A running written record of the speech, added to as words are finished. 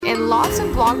and lots of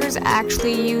bloggers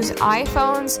actually use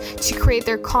iPhones to create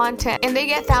their content, and they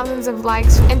get thousands of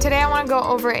likes. And today I want to go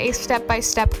over a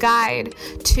step-by-step guide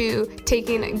to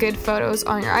taking good photos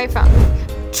on your iPhone.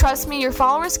 Trust me, your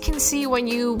followers can see when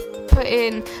you put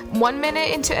in 1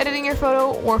 minute into editing your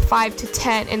photo or 5 to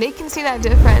 10, and they can see that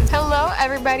difference. Hello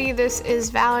everybody, this is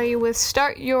Valerie with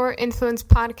Start Your Influence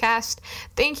podcast.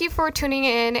 Thank you for tuning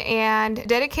in and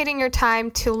dedicating your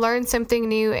time to learn something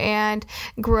new and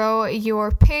grow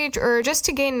your page or just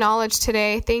to gain knowledge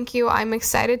today. Thank you. I'm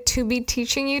excited to be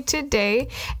teaching you today,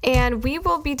 and we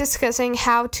will be discussing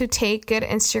how to take good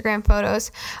Instagram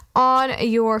photos on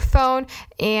your phone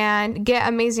and get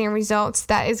amazing results.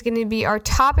 That is going to be our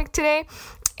topic today.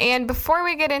 And before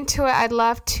we get into it, I'd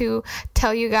love to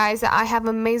tell you guys that I have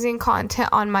amazing content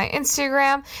on my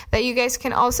Instagram that you guys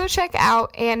can also check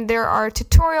out. And there are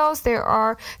tutorials, there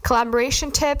are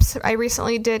collaboration tips. I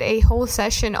recently did a whole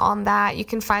session on that. You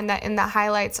can find that in the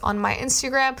highlights on my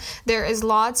Instagram. There is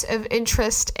lots of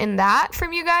interest in that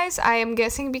from you guys, I am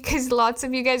guessing, because lots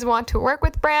of you guys want to work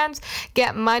with brands,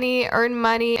 get money, earn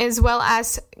money, as well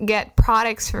as get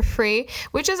products for free,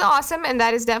 which is awesome. And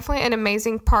that is definitely an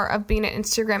amazing part of being an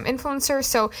Instagram influencer.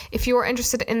 So if you are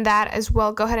interested in that as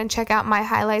well, go ahead and check out my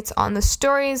highlights on the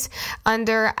stories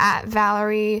under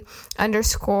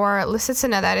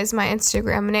 @Valerie_Lisicina. That is my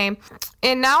Instagram name.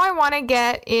 And now I want to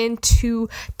get into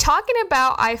talking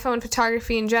about iPhone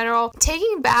photography in general,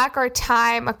 taking back our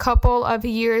time a couple of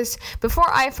years before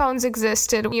iPhones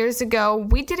existed. Years ago,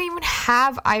 we didn't even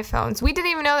have iPhones. We didn't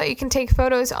even know that you can take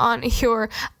photos on your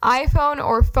iPhone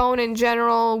or phone in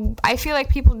general. I feel like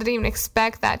people didn't even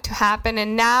expect that to happen.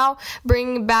 And now,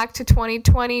 bringing back to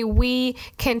 2020, we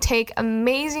can take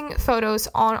amazing photos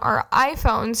on our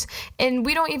iPhones, and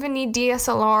we don't even need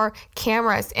DSLR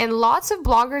cameras. And lots of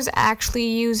bloggers actually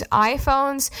use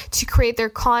iPhones to create their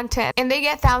content, and they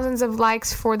get thousands of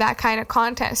likes for that kind of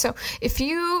content. So if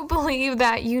you believe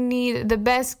that you need the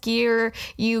best gear,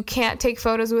 you can't take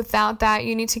photos without that,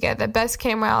 you need to get the best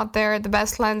camera out there, the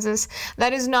best lenses,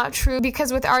 that is not true,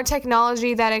 because with our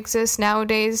technology that exists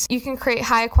nowadays, you can create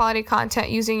high quality content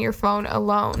using your phone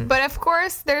alone. But of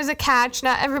course, there's a catch.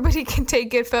 Not everybody can take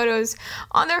good photos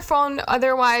on their phone.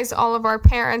 Otherwise, all of our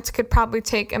parents could probably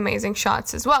take amazing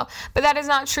shots as well. But that is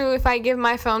not true. If I give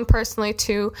my phone personally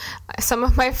to some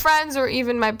of my friends or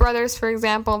even my brothers, for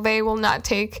example, they will not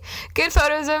take good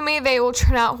photos of me. They will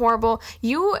turn out horrible.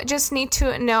 You just need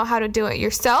to know how to do it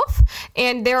yourself.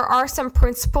 And there are some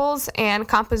principles and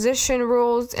composition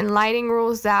rules and lighting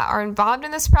rules that are involved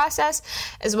in this process,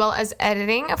 as well as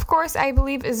editing, of course, I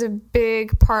believe is a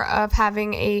big part of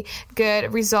having a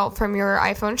good result from your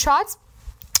iPhone shots.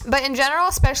 But in general,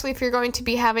 especially if you're going to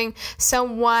be having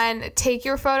someone take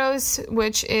your photos,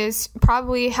 which is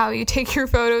probably how you take your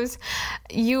photos,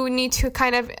 you need to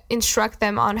kind of instruct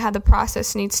them on how the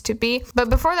process needs to be. But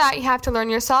before that, you have to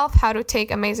learn yourself how to take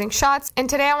amazing shots. And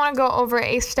today I want to go over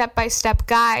a step-by-step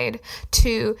guide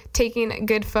to taking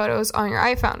good photos on your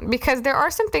iPhone, because there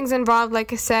are some things involved,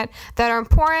 like I said, that are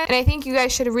important. And I think you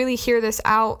guys should really hear this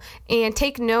out and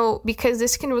take note, because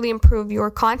this can really improve your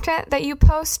content that you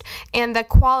post and the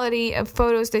quality of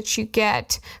photos that you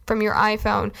get from your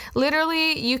iPhone.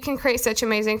 Literally, you can create such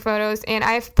amazing photos, and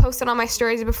I've posted on my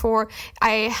stories before.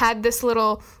 I had this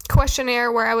little questionnaire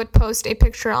where I would post a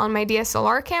picture on my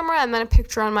DSLR camera and then a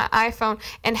picture on my iPhone,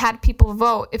 and had people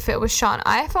vote if it was shot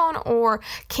on iPhone or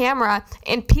camera,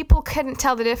 and people couldn't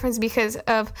tell the difference because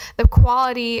of the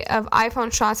quality of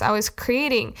iPhone shots I was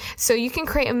creating. So you can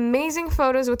create amazing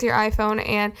photos with your iPhone,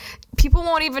 and people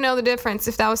won't even know the difference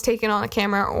if that was taken on a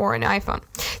camera or an iPhone.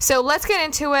 So let's get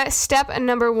into it. Step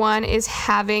number 1 is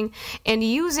having and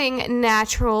using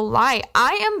natural light.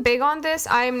 I am big on this.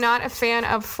 I am not a fan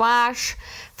of flash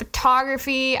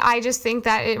photography. I just think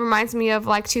that it reminds me of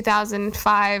like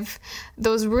 2005,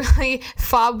 those really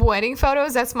fob wedding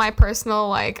photos. That's my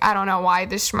personal, I don't know why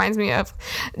this reminds me of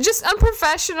just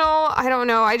unprofessional. I don't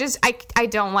know. I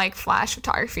don't like flash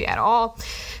photography at all.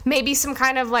 Maybe some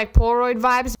kind of like Polaroid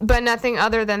vibes, but nothing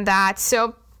other than that.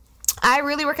 So I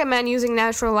really recommend using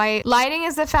natural light. Lighting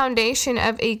is the foundation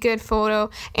of a good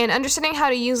photo, and understanding how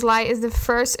to use light is the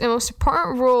first and most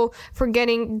important rule for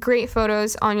getting great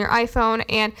photos on your iPhone.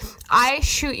 And I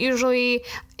shoot usually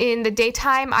in the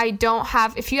daytime, I don't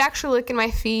have, if you actually look in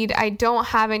my feed, I don't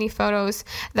have any photos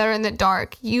that are in the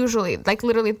dark. Usually, like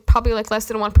literally probably like less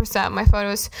than 1% of my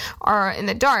photos are in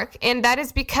the dark. And that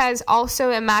is because also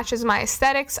it matches my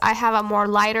aesthetics. I have a more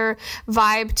lighter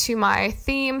vibe to my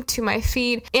theme, to my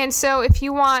feed. And so if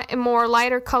you want more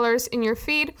lighter colors in your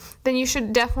feed, then you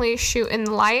should definitely shoot in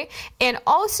the light. And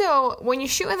also when you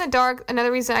shoot in the dark,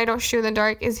 another reason I don't shoot in the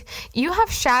dark is you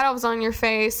have shadows on your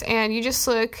face and you just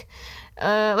look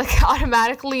like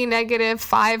automatically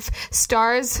 -5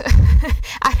 stars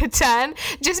out of 10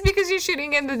 just because you're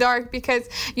shooting in the dark, because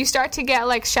you start to get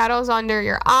like shadows under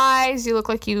your eyes. You look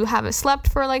like you haven't slept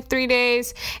for like 3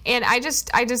 days, and I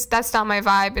just that's not my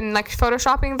vibe. And like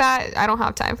photoshopping that, I don't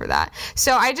have time for that.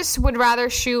 So I just would rather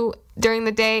shoot during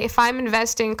the day. If I'm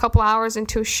investing a couple hours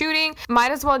into shooting, might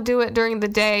as well do it during the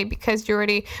day because you're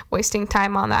already wasting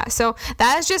time on that. So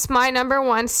that is just my number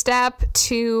one step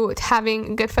to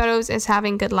having good photos, is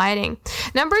having good lighting.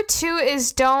 Number 2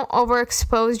 is don't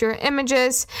overexpose your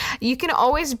images. You can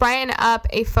always brighten up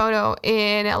a photo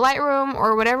in Lightroom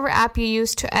or whatever app you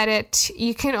use to edit.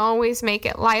 You can always make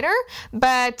it lighter,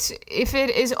 but if it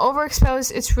is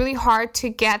overexposed, it's really hard to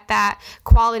get that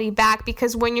quality back,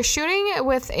 because when you're shooting it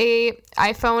with a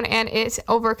iPhone and it's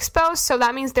overexposed, so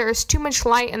that means there is too much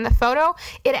light in the photo,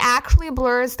 it actually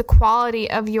blurs the quality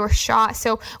of your shot.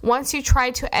 So once you try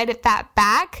to edit that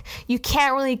back, you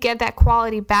can't really get that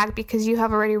quality back because you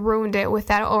have already ruined it with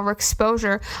that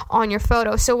overexposure on your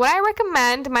photo. So what I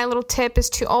recommend, my little tip, is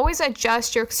to always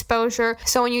adjust your exposure.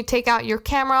 So when you take out your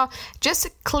camera, just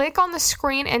click on the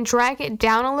screen and drag it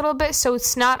down a little bit so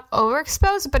it's not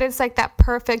overexposed, but it's like that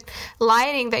perfect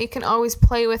lighting that you can always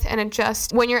play with and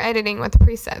adjust when you're editing with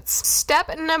presets.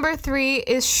 Step number 3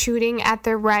 is shooting at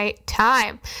the right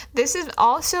time. This is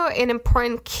also an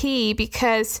important key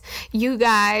because you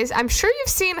guys, I'm sure you've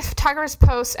seen photographers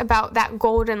post about that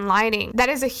golden lighting. That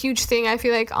is a huge thing. I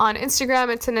feel like on Instagram,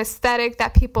 it's an aesthetic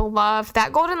that people love.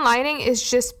 That golden lighting is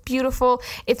just beautiful.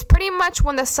 It's pretty much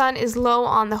when the sun is low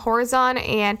on the horizon,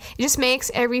 and it just makes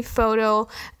every photo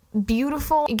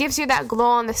beautiful. It gives you that glow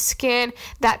on the skin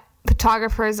that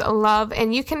photographers love,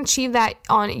 and you can achieve that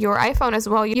on your iPhone as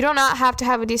well. You do not have to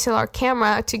have a DSLR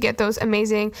camera to get those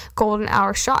amazing golden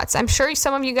hour shots. I'm sure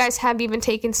some of you guys have even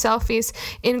taken selfies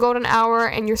in golden hour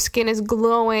and your skin is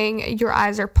glowing, your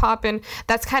eyes are popping.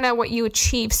 That's kind of what you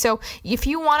achieve. So if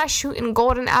you want to shoot in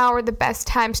golden hour, the best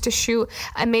times to shoot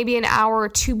maybe an hour or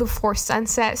 2 before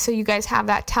sunset, so you guys have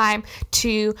that time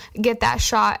to get that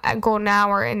shot at golden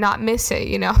hour and not miss it,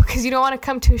 because you don't want to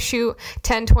come to a shoot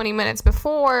 10-20 minutes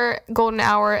before golden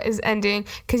hour is ending,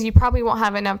 because you probably won't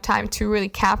have enough time to really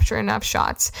capture enough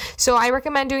shots. So I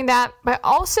recommend doing that, but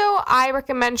also I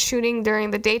recommend shooting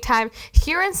during the daytime.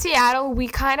 Here in Seattle, we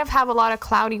kind of have a lot of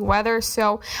cloudy weather,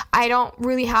 so I don't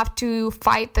really have to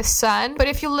fight the sun. But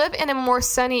if you live in a more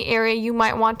sunny area, you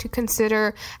might want to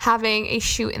consider having a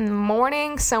shoot in the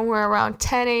morning, somewhere around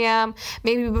 10 a.m.,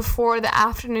 maybe before the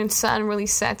afternoon sun really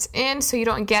sets in, so you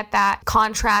don't get that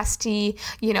contrasty,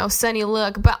 sunny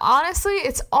look. But honestly,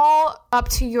 it's all up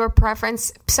to your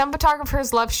preference. Some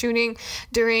photographers love shooting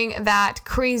during that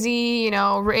crazy,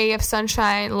 ray of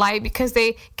sunshine light because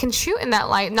they can shoot in that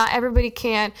light. Not everybody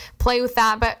can play with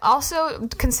that, but also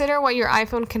consider what your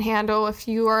iPhone can handle. If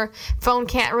your phone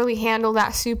can't really handle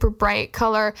that super bright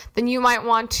color, then you might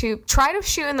want to try to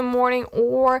shoot in the morning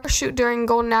or shoot during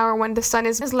golden hour when the sun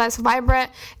is less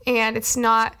vibrant and it's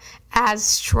not as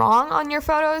strong on your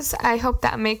photos. I hope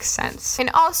that makes sense. And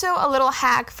also a little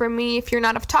hack for me, if you're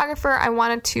not a photographer, I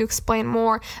wanted to explain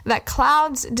more that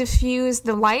clouds diffuse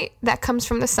the light that comes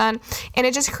from the sun, and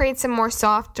it just creates a more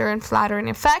softer and flattering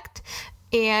effect,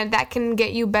 and that can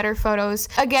get you better photos.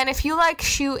 Again, if you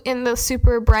shoot in the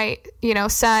super bright,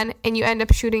 sun, and you end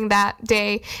up shooting that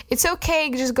day, it's okay.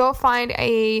 Just go find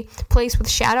a place with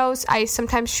shadows. I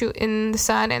sometimes shoot in the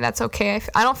sun, and that's okay.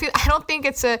 I don't think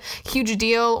it's a huge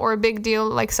deal or a big deal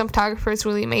like some photographers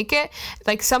really make it.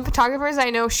 Like some photographers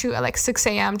I know shoot at 6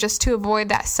 a.m. just to avoid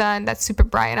that sun that's super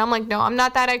bright. And I'm like, no, I'm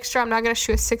not that extra. I'm not going to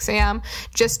shoot at 6 a.m.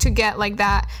 just to get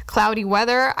that cloudy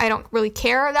weather. I don't really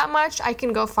care that much. I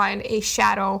can go find a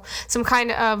shadow, some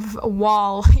kind of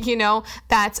wall,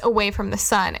 that's away from the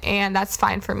sun, and that's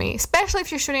fine for me, especially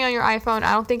if you're shooting on your iPhone.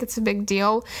 I don't think it's a big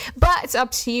deal, but it's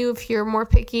up to you. If you're more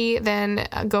picky, then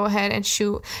go ahead and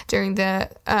shoot during the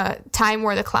time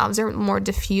where the clouds are more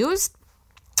diffused.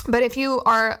 But if you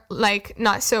are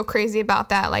not so crazy about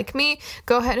that like me,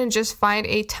 go ahead and just find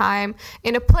a time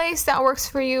in a place that works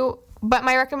for you. But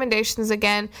my recommendations,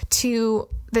 again, to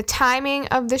the timing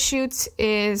of the shoots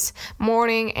is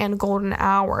morning and golden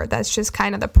hour. That's just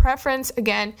kind of the preference.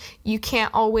 Again, you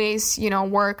can't always,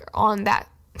 work on that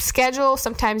schedule.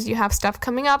 Sometimes you have stuff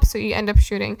coming up, so you end up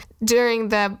shooting during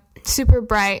the super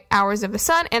bright hours of the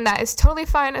sun, and that is totally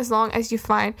fine as long as you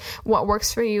find what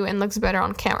works for you and looks better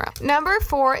on camera. Number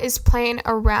 4 is playing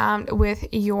around with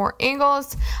your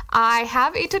angles. I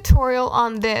have a tutorial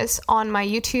on this on my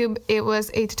YouTube. It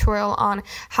was a tutorial on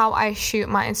how I shoot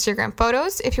my Instagram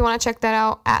photos. If you want to check that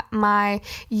out at my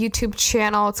YouTube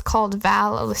channel, it's called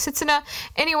Val Lisitsina.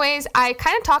 Anyways, I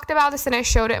kind of talked about this and I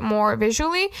showed it more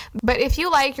visually, but if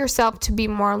you like yourself to be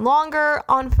more longer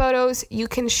on photos, you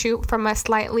can shoot from a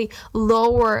slightly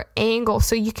lower angle,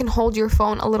 so you can hold your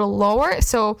phone a little lower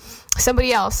so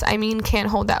somebody else can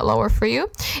hold that lower for you,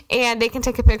 and they can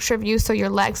take a picture of you so your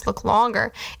legs look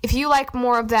longer. If you like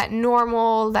more of that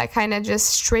normal, that kind of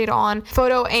just straight on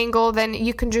photo angle, then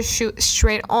you can just shoot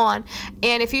straight on.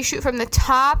 And if you shoot from the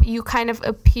top, you kind of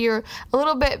appear a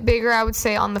little bit bigger, I would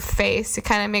say, on the face. It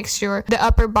kind of makes the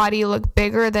upper body look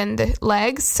bigger than the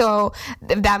legs, so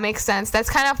if that makes sense. That's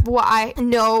kind of what I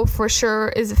know for sure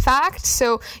is a fact.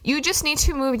 So you just need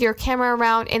to move your camera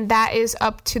around, and that is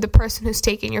up to the person who's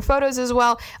taking your photos as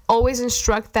well. Always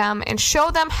instruct them and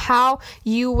show them how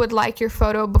you would like your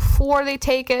photo before they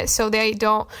take it, so they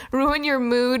don't ruin your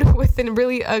mood with a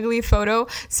really ugly photo.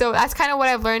 So that's kind of what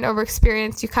I've learned over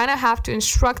experience. You kind of have to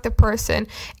instruct the person,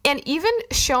 and even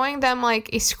showing them like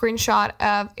a screenshot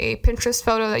of a Pinterest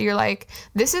photo that you're like,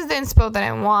 this is the inspo that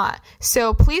I want,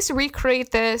 so please recreate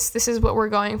this. This is what we're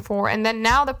going for. And then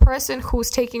now the person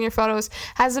who's taking your photos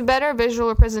has a better visual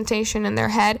representation in their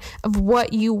head of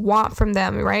what you want from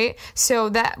them, right? So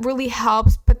that really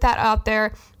helps. Put that out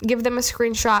there, give them a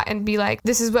screenshot and be like,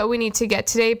 this is what we need to get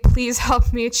today, please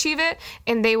help me achieve it,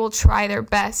 and they will try their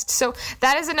best. So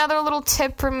that is another little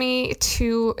tip for me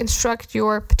to instruct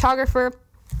your photographer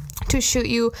to shoot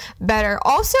you better.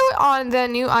 Also, on the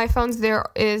new iPhones, there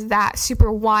is that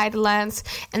super wide lens,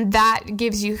 and that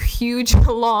gives you huge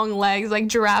long legs, like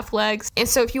giraffe legs. And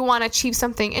so if you want to achieve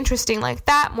something interesting like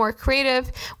that, more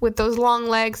creative with those long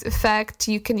legs effect,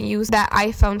 you can use that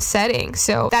iPhone setting.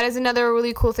 So that is another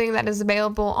really cool thing that is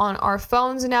available on our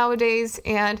phones nowadays,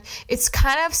 and it's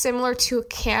kind of similar to a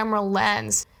camera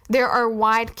lens. There are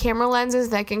wide camera lenses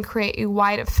that can create a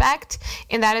wide effect,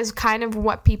 and that is kind of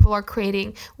what people are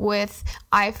creating with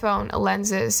iPhone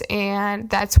lenses, and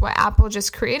that's what Apple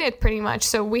just created pretty much.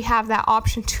 So we have that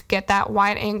option to get that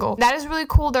wide angle. That is really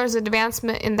cool. There's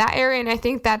advancement in that area, and I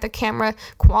think that the camera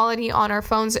quality on our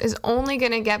phones is only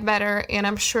going to get better, and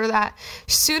I'm sure that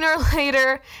sooner or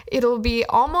later it'll be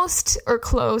almost or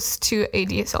close to a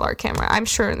DSLR camera. I'm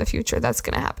sure in the future that's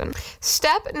going to happen.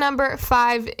 Step number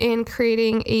 5 in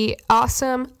creating a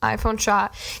awesome iPhone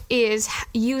shot is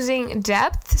using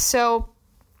depth. So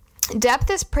depth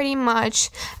is pretty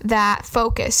much that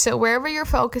focus. So wherever you're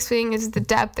focusing is the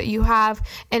depth that you have,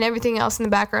 and everything else in the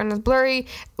background is blurry.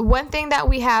 One thing that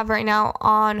we have right now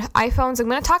on iPhones, I'm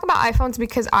going to talk about iPhones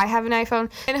because I have an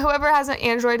iPhone, and whoever has an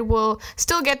Android will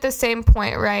still get the same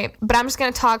point, right? But I'm just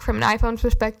going to talk from an iPhone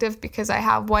perspective because I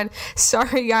have one.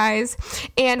 Sorry, guys.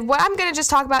 And what I'm going to just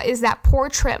talk about is that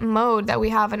portrait mode that we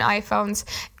have in iPhones.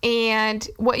 And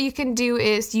what you can do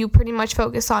is you pretty much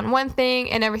focus on one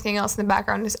thing, and everything else in the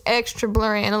background is extra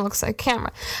blurry and it looks like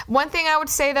camera. One thing I would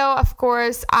say though, of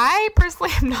course, I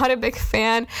personally am not a big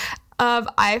fan of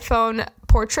iPhone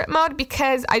portrait mode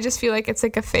because I just feel like it's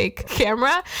like a fake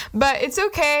camera, but it's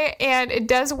okay and it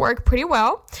does work pretty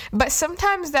well. But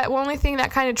sometimes that only thing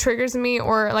that kind of triggers me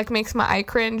or like makes my eye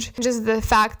cringe, just the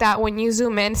fact that when you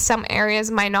zoom in, some areas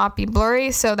might not be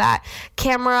blurry, so that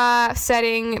camera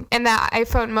setting and that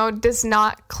iPhone mode does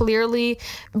not clearly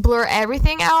blur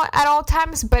everything out at all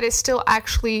times, but it still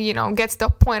actually, you know, gets the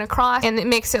point across, and it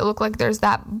makes it look like there's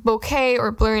that bokeh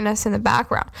or blurriness in the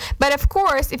background. But of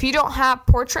course, if you don't have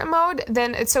portrait mode, then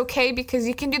it's okay because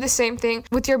you can do the same thing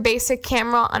with your basic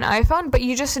camera on iPhone, but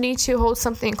you just need to hold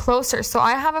something closer. So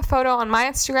I have a photo on my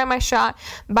Instagram I shot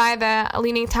by the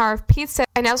Leaning Tower of Pisa,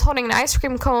 and I was holding an ice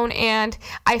cream cone, and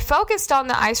I focused on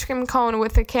the ice cream cone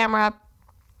with the camera,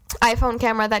 iPhone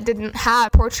camera that didn't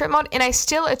have portrait mode, and I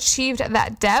still achieved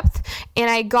that depth and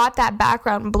I got that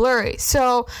background blurry.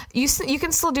 So you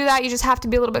can still do that, you just have to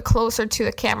be a little bit closer to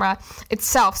the camera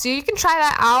itself. So you can try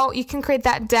that out, you can create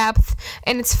that depth,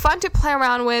 and it's fun to play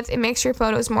around with. It makes your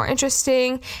photos more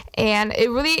interesting, and it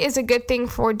really is a good thing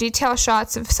for detail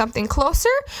shots of something closer,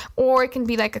 or it can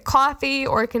be like a coffee,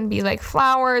 or it can be like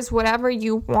flowers, whatever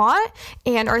you want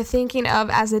and are thinking of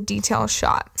as a detail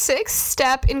shot. 6th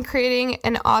step in creating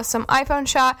an awesome awesome iPhone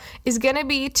shot is going to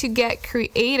be to get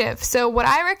creative. So what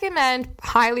I recommend,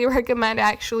 highly recommend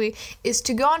actually, is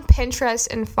to go on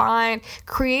Pinterest and find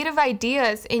creative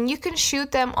ideas, and you can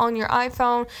shoot them on your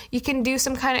iPhone. You can do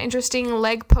some kind of interesting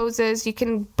leg poses. You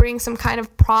can bring some kind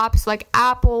of props like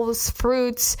apples,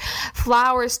 fruits,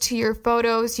 flowers to your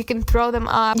photos. You can throw them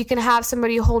up. You can have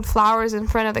somebody hold flowers in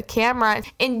front of the camera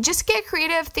and just get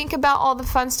creative. Think about all the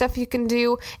fun stuff you can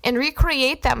do and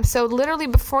recreate them. So literally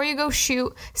before you go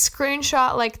shoot,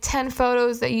 screenshot like 10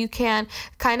 photos that you can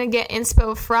kind of get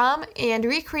inspo from and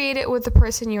recreate it with the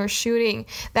person you're shooting.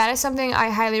 That is something I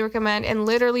highly recommend. And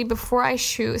literally before I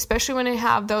shoot, especially when I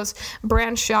have those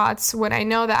brand shots, when I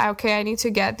know that, okay, I need to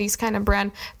get these kind of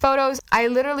brand photos, I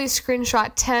literally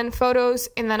screenshot 10 photos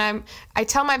and then I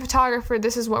tell my photographer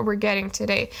this is what we're getting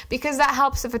today, because that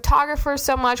helps the photographer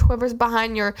so much, whoever's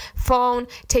behind your phone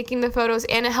taking the photos,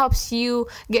 and it helps you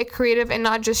get creative and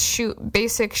not just shoot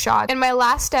basic shots. And my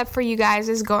last step for you guys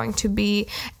is going to be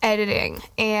editing,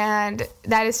 and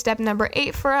that is step number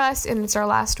 8 for us, and it's our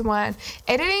last one.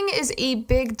 Editing is a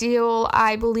big deal.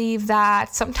 I believe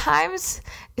that sometimes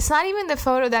it's not even the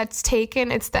photo that's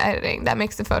taken, it's the editing that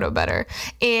makes the photo better.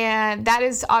 And that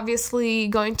is obviously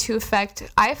going to affect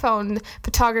iPhone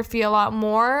photography a lot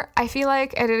more. I feel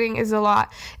like editing is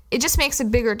it just makes a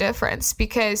bigger difference,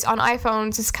 because on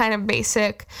iPhones it's kind of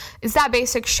basic. It's that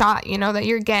basic shot, that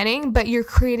you're getting, but you're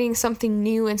creating something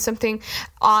new and something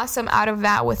awesome out of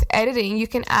that with editing. You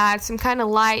can add some kind of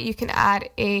light, you can add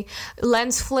a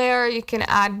lens flare, you can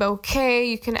add bokeh,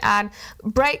 you can add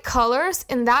bright colors,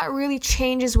 and that really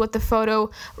changes what the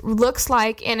photo looks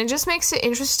like, and it just makes it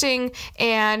interesting,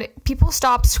 and people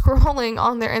stop scrolling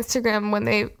on their Instagram when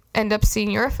they end up seeing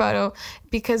your photo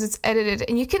because it's edited.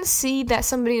 And you can see that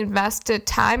somebody invested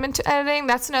time into editing.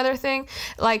 That's another thing.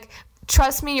 Like,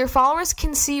 trust me, your followers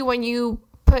can see when you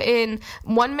put in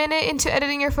 1 minute into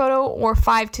editing your photo or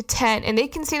 5 to 10, and they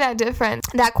can see that difference,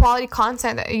 that quality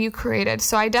content that you created.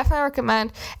 So I definitely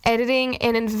recommend editing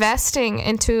and investing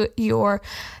into your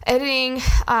editing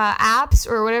apps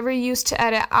or whatever you use to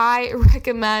edit. I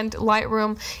recommend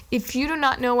Lightroom. If you do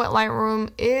not know what Lightroom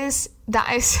is,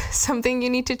 that is something you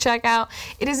need to check out.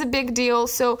 It is a big deal.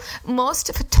 So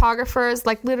most photographers,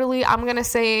 like literally I'm going to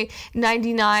say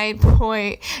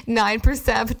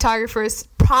 99.9% of photographers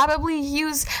probably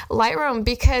use Lightroom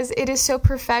because it is so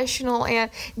professional, and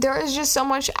there is just so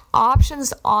much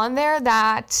options on there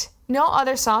that no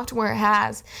other software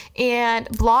has. And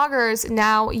bloggers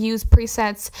now use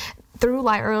presets through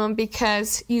Lightroom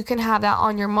because you can have that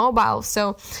on your mobile.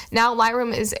 So now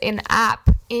Lightroom is an app,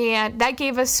 and that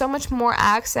gave us so much more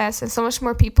access, and so much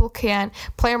more people can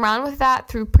play around with that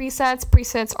through presets.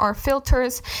 Presets are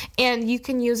filters, and you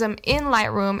can use them in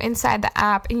Lightroom inside the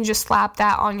app, and you just slap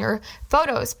that on your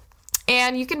photos.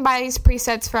 And you can buy these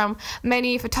presets from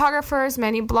many photographers,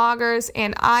 many bloggers,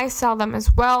 and I sell them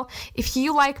as well. If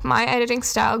you like my editing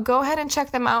style, go ahead and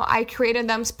check them out. I created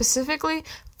them specifically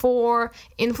for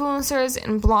influencers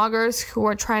and bloggers who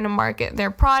are trying to market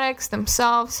their products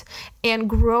themselves and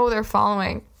grow their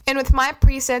following. And with my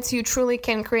presets, you truly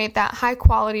can create that high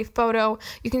quality photo.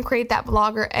 You can create that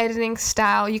blogger editing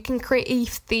style. You can create a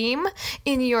theme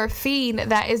in your feed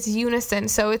that is unison,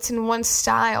 so it's in one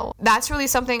style. That's really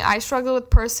something I struggled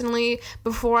with personally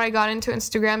before I got into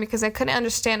Instagram, because I couldn't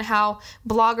understand how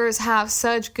bloggers have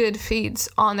such good feeds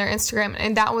on their Instagram.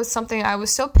 And that was something I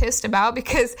was so pissed about,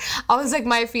 because I was like,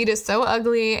 my feed is so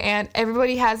ugly and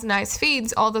everybody has nice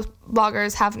feeds. All the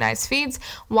bloggers have nice feeds.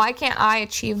 Why can't I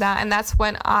achieve that? And that's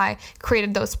when I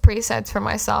created those presets for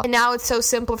myself. And now it's so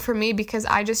simple for me because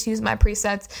I just use my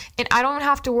presets, and I don't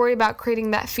have to worry about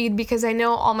creating that feed because I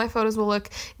know all my photos will look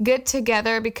good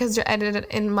together because they're edited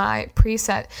in my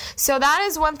preset. So that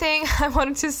is one thing I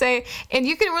wanted to say, and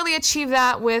you can really achieve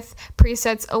that with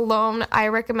presets alone. I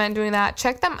recommend doing that.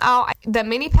 Check them out, the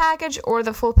mini package or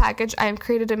the full package. I have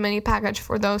created a mini package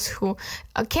for those who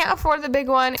can't afford the big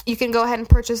one. You can go ahead and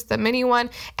purchase the mini one.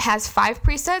 It has 5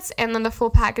 presets, and then the full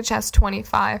package has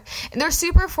 25. And they're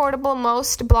super affordable.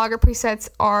 Most blogger presets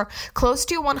are close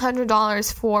to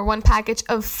 $100 for one package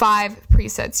of 5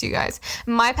 presets, you guys.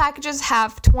 My packages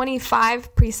have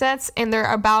 25 presets, and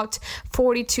they're about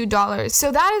 $42.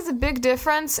 So that is a big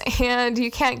difference, and you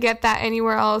can't get that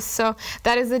anywhere else. So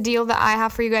that is the deal that I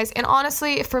have for you guys. And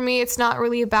honestly, for me, it's not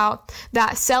really about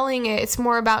that selling it. It's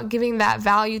more about giving that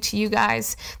value to you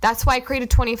guys. That's why I created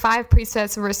 25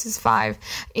 presets versus 5.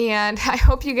 And I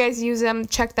hope you guys use them,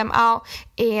 check them out,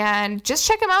 and just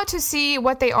check them out to see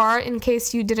what they are in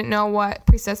case you didn't know what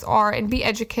presets are, and be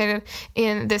educated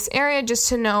in this area just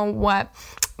to know what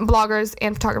bloggers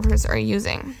and photographers are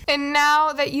using. And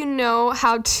now that you know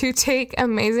how to take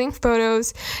amazing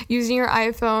photos using your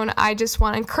iPhone, I just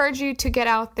want to encourage you to get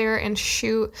out there and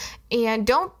shoot, and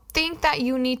don't think that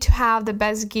you need to have the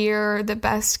best gear, the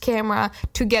best camera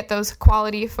to get those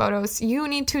quality photos. You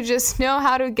need to just know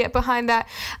how to get behind that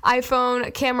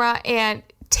iPhone camera and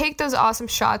take those awesome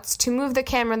shots, to move the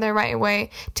camera the right way,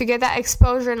 to get that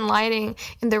exposure and lighting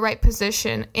in the right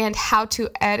position, and how to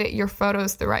edit your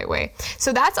photos the right way.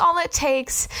 So that's all it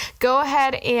takes. Go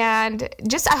ahead and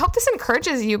I hope this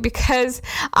encourages you, because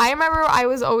I remember I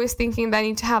was always thinking that I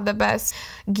need to have the best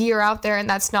gear out there, and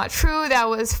that's not true. That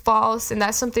was false, and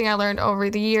that's something I learned over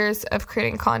the years of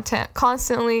creating content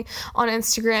constantly on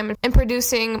Instagram and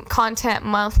producing content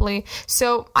monthly.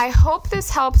 So I hope this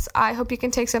helps. I hope you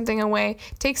can take something away.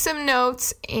 Take some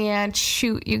notes and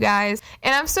shoot, you guys.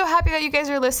 And I'm so happy that you guys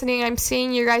are listening. I'm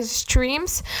seeing your guys'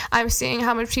 streams. I'm seeing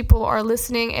how many people are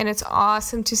listening, and it's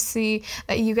awesome to see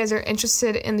that you guys are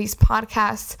interested in these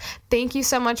podcasts. Thank you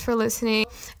so much for listening.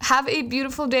 Have a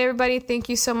beautiful day, everybody. Thank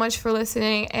you so much for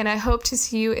listening, and I hope to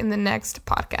see you in the next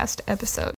podcast episode.